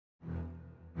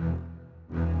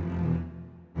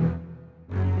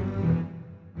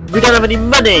We don't have any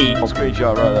money.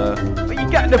 Screenshot right there. But you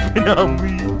got nothing on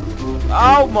me.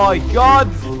 Oh my god.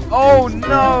 Oh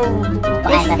no.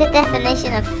 This is the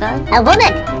definition of fun. A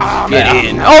woman! Get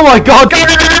in. Oh my god. God,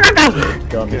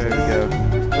 Go.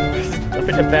 I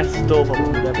think the best storm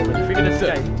we've ever been. If we can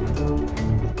escape.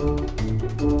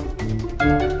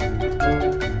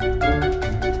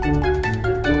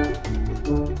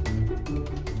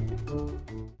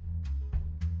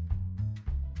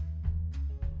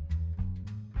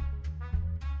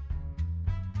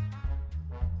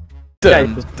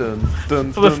 Dun, dun,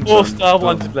 For the 4-star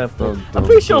wanted level. I'm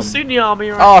pretty sure soon the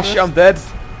army are. Oh shit, I'm dead.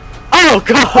 Oh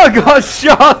god! I got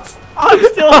shot. I'm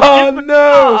still. Oh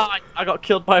no! I got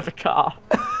killed by the car.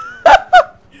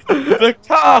 The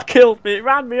car killed me. It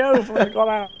ran me over when I got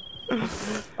out.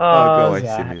 Oh god,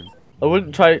 Zach. Simeon. I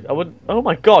wouldn't. Oh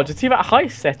my god! Did you see that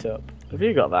heist setup? Have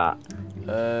you got that?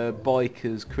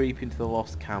 Bikers creep into the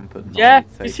lost camp at night. Yeah. You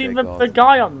take seen their the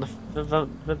guy on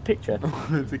the picture?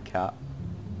 It's a cat.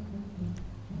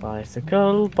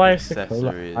 Bicycle, bicycle.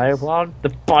 Accessories. I want the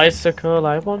bicycle.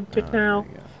 I want it now.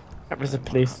 There we go. That was a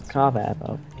police car there,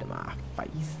 though. Get my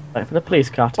face. Wait for the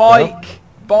police car to go.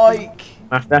 Bike!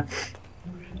 After.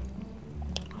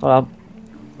 Hold on.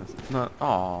 That's not.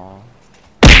 Aww.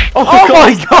 Oh, Oh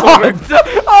my God! god!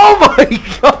 Oh my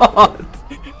god!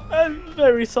 I'm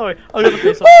very sorry. I'm gonna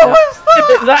piss off.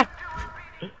 What was that?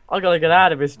 I gotta get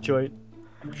out of this joint.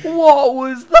 What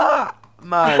was that,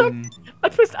 man? I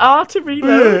pressed R to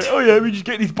reload. Oh yeah, we just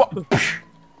get these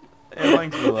Yeah,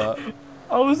 thanks for that.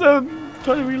 I was trying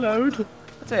to reload.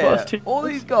 That's it. All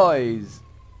these guys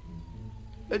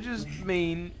are just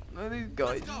mean. All these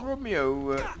guys just run me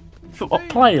over. For what,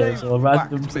 players or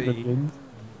random whacked me. civilians?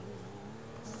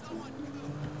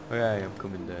 Okay, I'm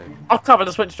coming down. Oh crap, I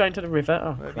just went straight into the river.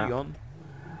 Oh, Where have crap. you gone?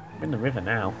 I'm in the river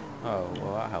now. Oh,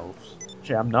 well that helps.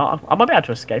 Actually, I'm not. I might be able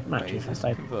to escape. I'm actually Wait, is this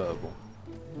safe. convertible?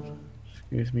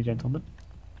 Excuse me, gentlemen.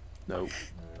 No.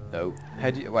 No.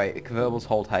 Wait, convertibles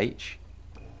hold H?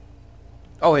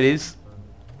 Oh, it is.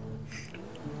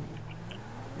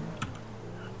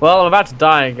 Well, I'm about to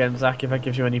die again, Zach, if that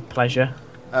gives you any pleasure.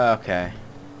 Okay.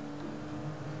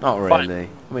 Not Fine. really.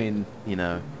 I mean, you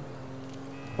know.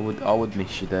 I would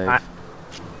miss you, Dave.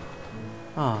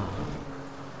 Oh.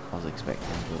 I was expecting,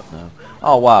 but no.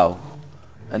 Oh wow.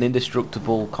 An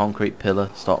indestructible concrete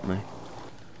pillar stopped me.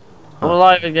 I'm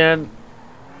alive again.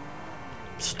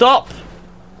 Stop!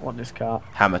 I want this car.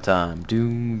 Hammer time.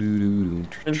 Doom doo doo doo.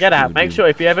 And get out. Make sure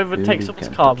if you ever take someone's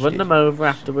car, run them over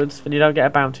afterwards, then you don't get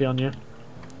a bounty on you.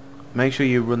 Make sure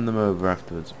you run them over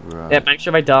afterwards. Right. Yeah, make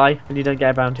sure they die, and you don't get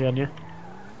a bounty on you.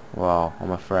 Wow,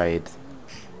 I'm afraid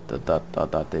that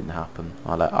didn't happen.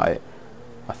 I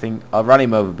think I ran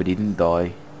him over, but he didn't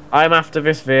die. I'm after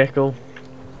this vehicle.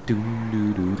 Doom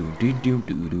doo doo doo doo doo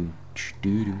doo doo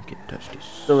doo doo. Can't touch this.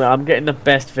 So I'm getting the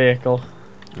best vehicle.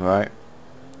 Right.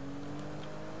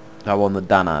 That one that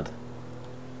Dan had.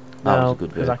 That was a good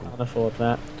because I vehicle. can't afford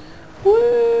that.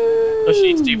 Woo! So she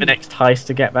needs to do the next heist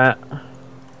to get that.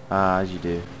 Ah, as you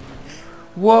do.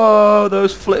 Whoa,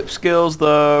 those flip skills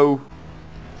though.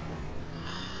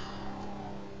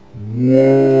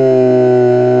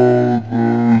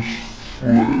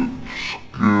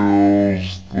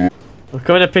 I'm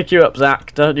coming to pick you up,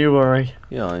 Zach. Don't you worry.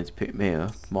 You don't need to pick me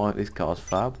up. This car's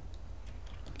fab.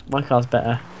 My car's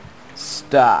better.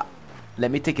 Stop. Let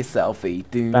me take a selfie.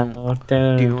 Doom. I don't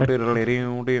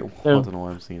know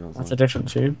why I'm singing that That's a song. different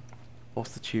tune.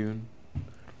 What's the tune?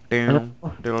 No.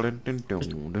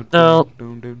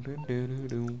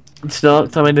 It's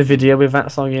not. I made a video with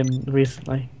that song in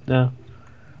recently. No.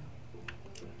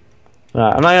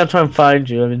 Right, I'm gonna try and find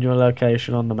you in your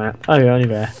location on the map. Oh, you're only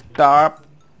there. Stop.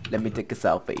 Let me take a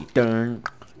selfie. Dun,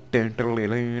 dun, dun,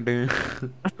 dun, dun.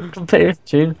 Complete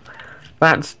tune.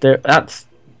 That's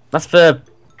for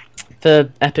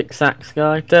epic sax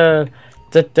guy. Let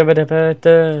me take a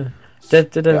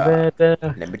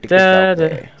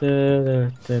selfie.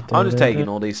 I'm just taking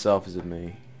all these selfies of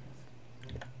me.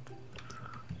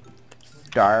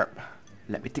 Stop.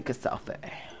 Let me take a selfie.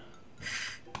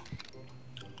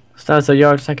 So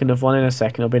you're taking of one in a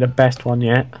second. It'll be the best one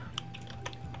yet.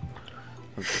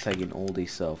 I'm just taking all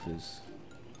these selfies.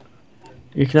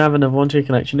 You can have another one to your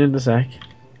collection in a sec.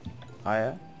 Oh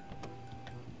yeah?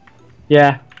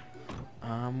 Yeah.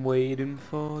 I'm waiting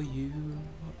for you.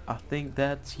 I think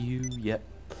that's you. Yep.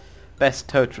 Best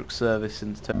tow truck service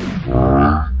since tow.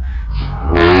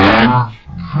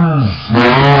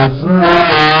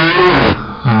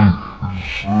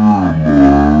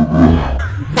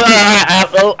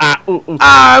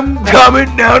 I'm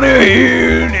coming down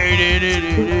here.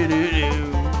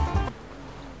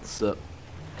 What's up?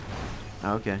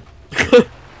 Okay.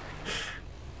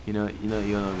 You know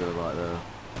you're not gonna like though.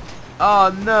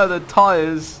 Oh no, the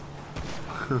tyres.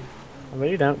 I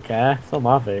really don't care. It's not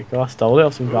my vehicle. I stole it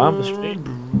off some guy on the street.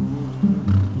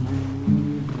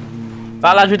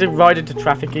 That allows you to ride into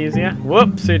traffic easier.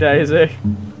 Whoopsie daisy.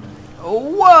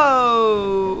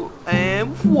 Whoa!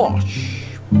 And wash.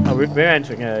 Oh, we're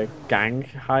entering a gang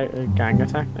attack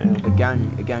now. A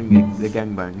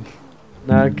gangbang.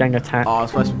 No, gang attack. Oh,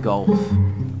 let's play some golf.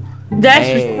 Yes,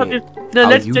 Hey, no, how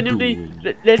let's you genuinely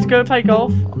doing? let's go play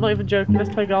golf. I'm not even joking. Let's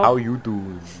play golf. How you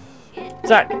doing?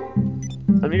 Zach,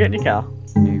 let me get in your car.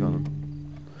 Here you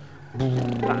go.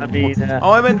 That'd be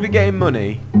Oh, I meant to be getting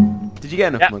money. Did you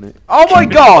get enough Yep. money? Oh my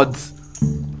god!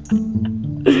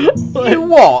 You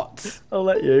what? I'll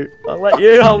let you. I'll let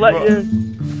you. I'll let you.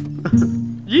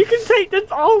 You can take the.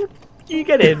 Oh, you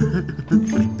get in.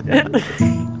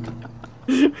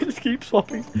 Just keep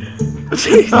swapping.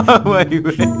 Wait.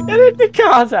 Get in the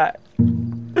car, Zach.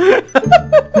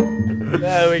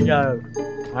 There we go.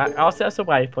 Right, I'll set us a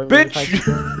waypoint. Bitch!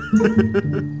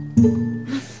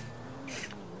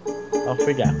 Off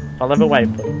we go. I'll have a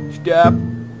waypoint. Stop.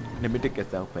 Let me take a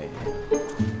selfie.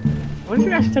 What if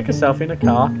you actually take a selfie in a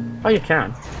car? Oh, you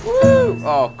can. Woo!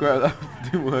 Oh, crap, that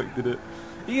didn't work, did it?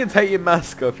 You can take your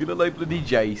mask off, you look like bloody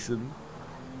Jason.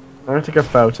 I'm gonna take a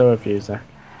photo of you, Zach.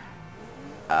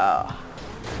 Ah.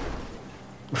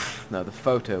 No, the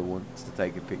photo wants to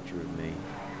take a picture of me.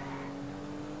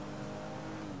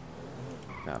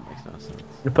 That makes no sense.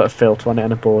 You put a filter on it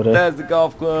and a border. There's the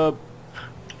golf club.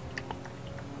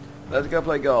 Let's go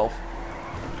play golf.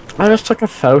 I just took a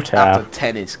photo. That's a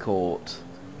tennis court.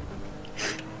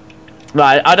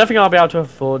 Right, I don't think I'll be able to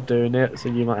afford doing it, so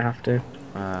you might have to.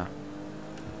 Ah.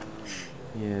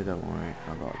 Yeah, don't worry,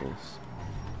 I got this.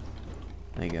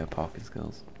 There you go, parking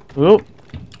skills. Oop.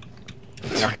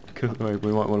 Wait,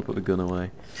 we might want to put the gun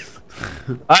away.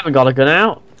 I haven't got a gun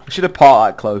out. I should have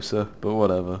parked that closer, but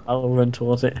whatever. I'll run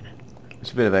towards it.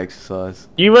 It's a bit of exercise.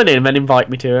 You run in and then invite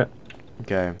me to it.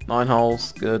 Okay, 9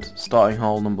 holes, good. Starting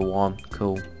hole number 1,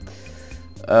 cool.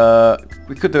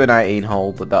 We could do an 18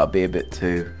 hole, but that'd be a bit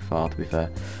too far, to be fair.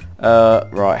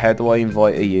 Right, how do I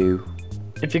invite you?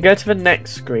 If you go to the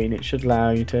next screen, it should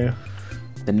allow you to.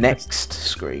 The next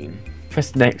screen.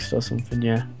 Press next or something,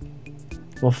 yeah.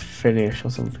 Or finish or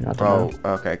something, I don't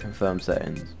know. Okay, confirm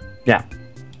settings. Yeah.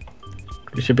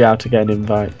 You should be able to get an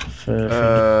invite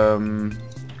for...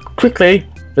 Quickly!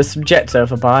 There's some jets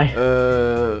over by.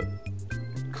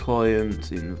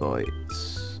 Client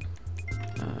invites.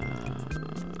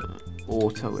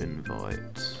 Auto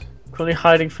invite. Currently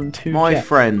hiding from 2 My jets.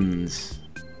 friends.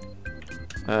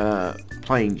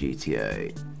 Playing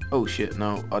GTA. Oh shit,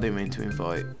 no, I didn't mean to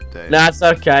invite Dave. Nah, it's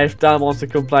okay. If Dan wants to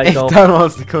come play If golf. Dan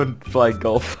wants to come play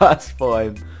golf, that's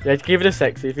fine. Yeah, give it a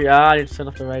sexy. If you I need to turn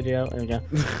off the radio. There we go.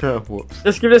 Whoops.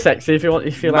 Just give it a sexy if you want.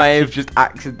 If you May like. have just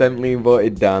accidentally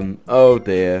invited Dan. Oh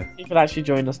dear. You could actually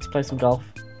join us to play some golf.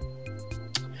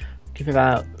 Give it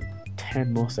about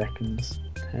 10 more seconds.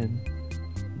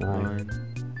 10, 9,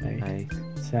 8,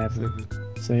 7,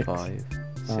 6, 5,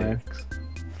 5, 6,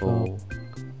 4,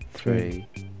 3,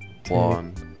 2,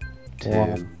 1, 2,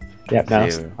 Yep, now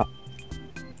 0. start.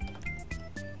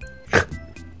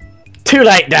 Too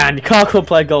late, Dan. You can't come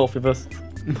play golf with us.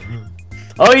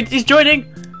 Oh, he's joining.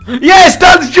 Yes,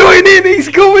 Dan's joining. He's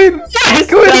coming. Yes, He's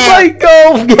going to Dan. play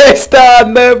golf. Yes,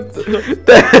 Dan. They're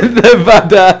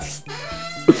badass.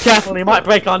 Careful, he might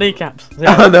break our kneecaps.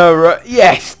 I know, right?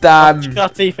 Yes, Dan.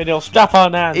 Got teeth and he'll strap our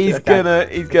hands. He's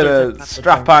Okay. gonna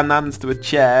strap our hands to a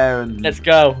chair and Let's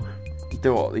go.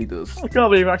 do what he does. I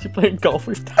can't believe we're actually playing golf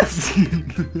with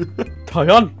Dan. Tie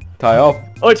on. Tie off.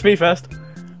 Oh, it's me first.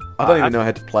 I don't even know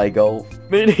how to play golf.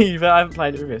 Me neither. I haven't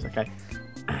played it with this. Okay.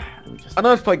 Let me just... I know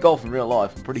how to play golf in real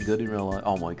life. I'm pretty good in real life.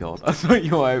 Oh my god, that's what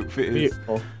your outfit is.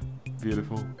 Beautiful.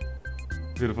 Beautiful.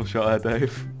 Beautiful shot there,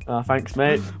 Dave. Oh, thanks,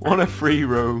 mate. On a free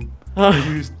roam. Oh.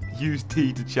 Use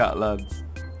T to chat, lads.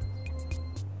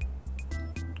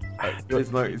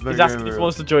 It's not He's asking if he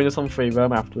wants to join us on free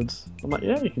roam afterwards. I'm like,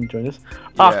 yeah, you can join us.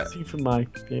 Yeah. I can see from my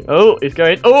view. Oh, he's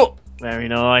going. Oh, very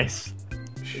nice.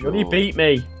 Sure. He beat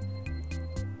me.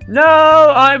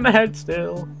 No, I'm ahead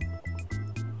still.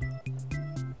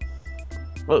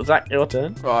 Well, Zach, your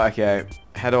turn. Right, okay.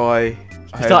 How do I...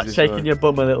 Start shaking your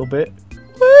bum a little bit.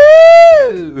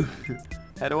 Woo!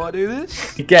 How do I do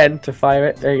this? Again, to fire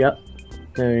it. There you go.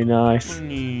 Very nice.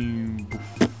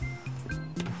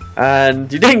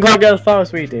 And you didn't quite go as far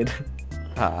as we did.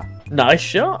 Ah. Nice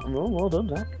shot. Well done,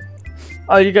 Zach.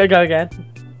 Oh, you gotta go again.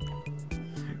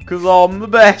 Because I'm the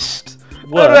best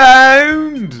What?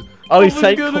 around. Oh, I'm he's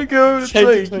saying gonna go to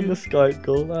change take it the it. sky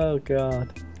goal. Oh god.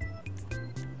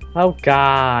 Oh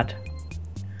god.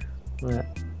 Right.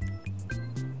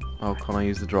 Oh, can I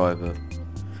use the driver?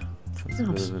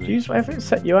 Use whatever it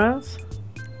set you as.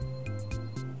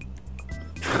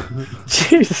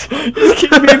 Jesus, just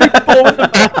keep moving forward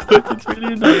and backwards. It's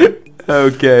really annoying.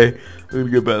 Okay, I'm gonna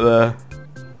go back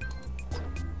there.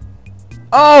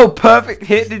 Oh, perfect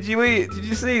hit! Did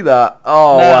you see that?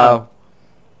 Oh No. wow,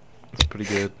 that's pretty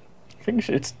good. I think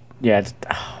it's why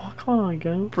can't I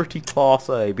go? Pretty class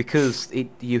A because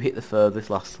you hit the furthest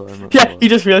last time. That's Yeah, why. you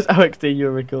just realised OXD you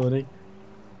were recording.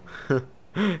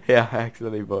 Yeah, I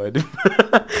accidentally voided.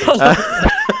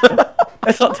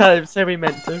 Let's not tell him, say we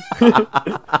meant to.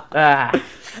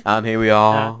 And here we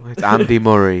are. It's Andy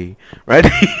Murray. Ready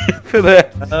for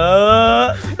this?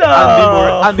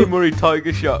 No! Andy Murray,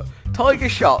 Tiger Shot. Tiger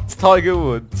Shots, Tiger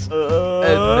Woods.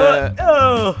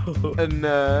 No! And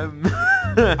I'm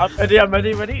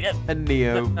ready. and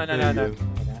Neo. No. There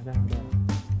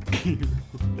you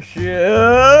go. Shit!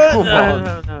 Come on.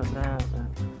 No.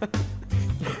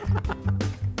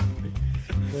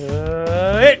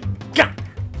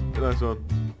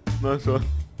 Nice one.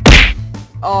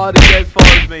 Oh, I didn't get as far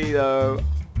as me though.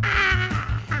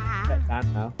 Get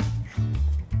down now.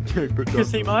 You You can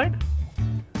see mine?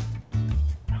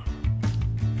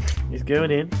 He's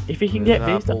going in. If he can get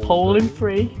this, I'll hold him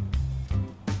free.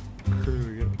 There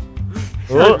we go.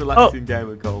 Oh, Relaxing game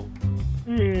of golf.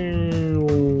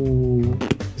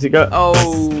 Does it go?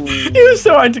 Oh He was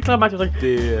so anticlimactic. I was like,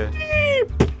 dear.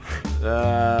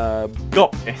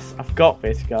 got this. I've got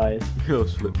this, guys.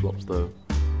 Those flip flops though.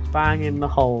 Bang in the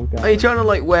hole, guys. Are you trying to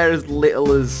like wear as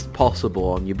little as possible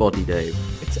on your body, Dave?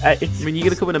 It's. I mean, you're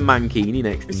gonna come in a mankini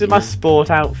next. This is my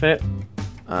sport outfit.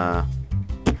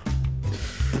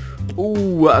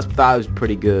 Ooh, that was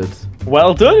pretty good.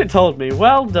 Well done, it told me.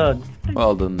 Well done.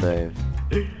 Well done, Dave.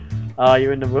 Oh,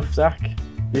 you're in the rough, Zach.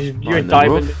 You're a in the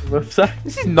diamond rough. in the rough, Zach.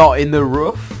 This is not in the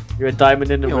rough. You're a diamond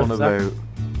in the What are you rough, on Zach.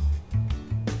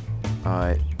 about?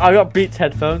 Alright. I got Beats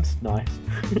headphones. Nice.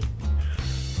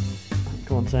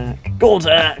 Go on, Zach. Go on,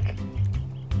 Zach.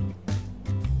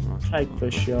 Take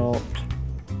the shot.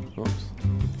 Oops.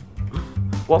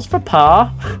 What's for par?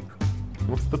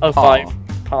 What's the Oh, par?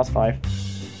 5. Par's 5.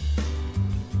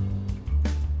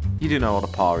 You do know what a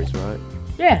par is, right?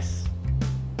 Yes.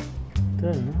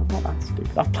 I'm not that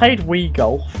stupid. I've played Wii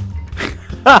Golf.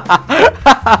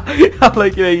 I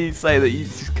like you say that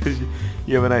just because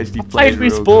you haven't actually Played played Wii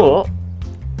real Sport.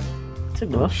 It's Oh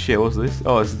enough. shit, what's this?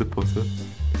 Oh, this is the putter.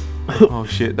 Oh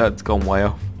shit, that's gone way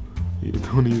off. You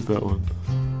don't want to use that one.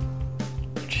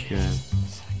 Yeah.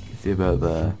 See about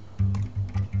there.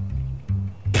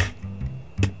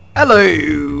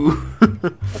 Hello!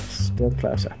 Still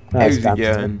closer. How's it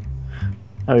going?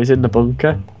 Oh, he's in the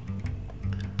bunker.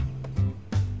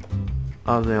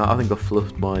 I think I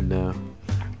fluffed mine now.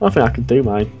 I think I can do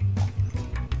mine.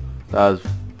 That was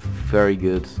very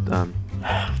good, Dan.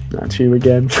 That's you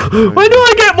again. When do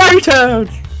I get my turn?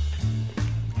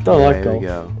 Don't like Here golf. we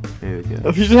go. Here we go.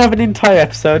 If you should have an entire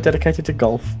episode dedicated to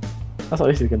golf. That's what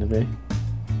this is going to be.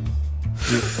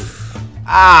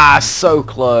 Ah, so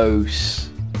close.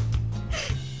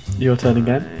 Your turn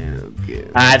again. Okay.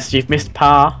 Ads, you've missed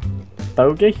par.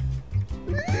 Bogey.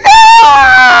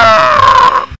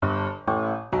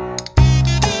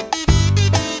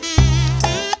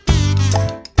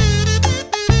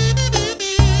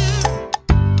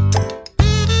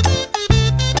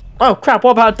 Oh crap,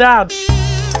 what about Dad?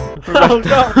 Oh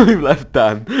god. We've left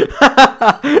Dan.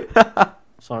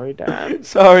 Sorry, Dan.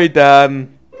 Sorry,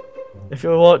 Dan. If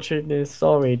you're watching this,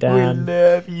 sorry, Dan. We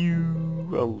love you.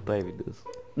 Well, David does.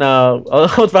 No, I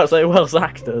was about to say, well,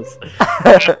 Zach does.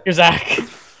 Zach.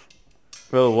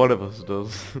 Well, one of us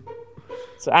does.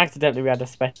 So accidentally we had a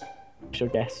special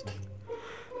guest.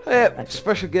 Yep,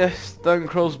 special guest, Dan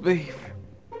Crosby.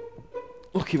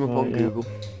 Look him up Oh, on yeah. Google.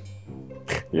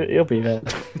 You'll be there.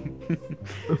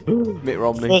 Mitt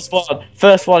Romney.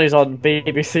 First one is on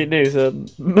BBC News.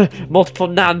 Multiple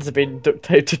nans have been duct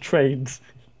taped to trains.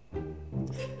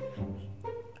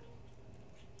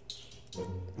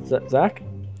 Zach?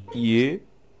 Yeah.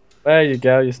 There you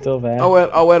go, you're still there.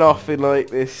 I went off in like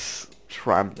this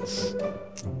trance.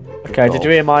 Okay, did you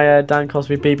hear my Dan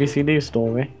Crosby BBC News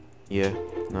story? Yeah.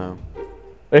 No.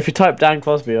 If you type Dan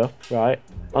Crosby up, right,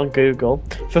 on Google,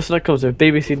 first one that comes with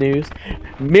BBC News,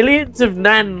 millions of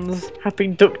nans have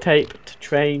been duct taped to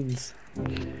trains.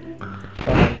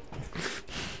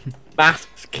 Mass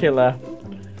killer.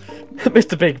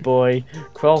 Mr. Big Boy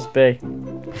Crosby.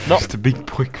 Not Just a big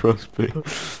boy Crosby.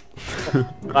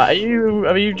 Are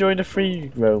you joined a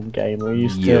free roam game or are you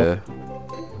still Yeah.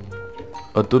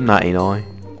 I've done that in I.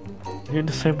 you're in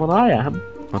the same one I am?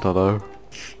 I don't know.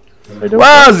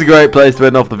 Well, this is a great place to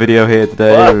end off the video here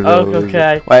today.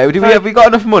 Okay. Wait, have we got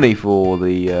enough money for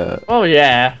the... Oh,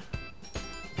 yeah.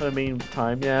 For the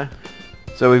meantime, yeah.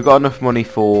 So we've got enough money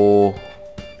for...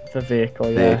 The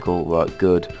vehicle, yeah. Vehicle, right,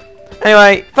 good.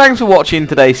 Anyway, thanks for watching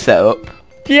today's setup.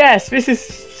 Yes, this is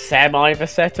semi the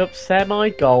setup, semi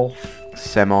golf.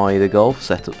 Semi the golf,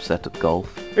 setup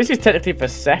golf. This is technically the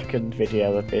second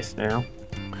video of this now.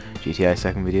 GTA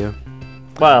second video.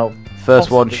 Well,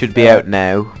 first one should be out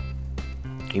now.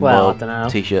 Well, I don't know.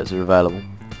 T-shirts are available.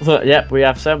 Yep, we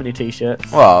have so many T-shirts.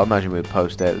 Well, I imagine we'd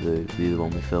post out the other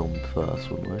one we filmed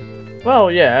first, wouldn't we? Well,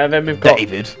 yeah, and then we've got...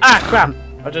 David! Ah, crap!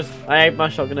 I aimed my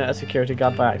shotgun at a security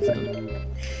guard by accident.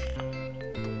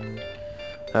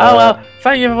 Oh well,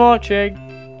 thank you for watching.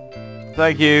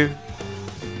 Thank you.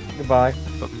 Goodbye.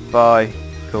 Bye.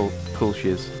 Cool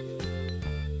shiz.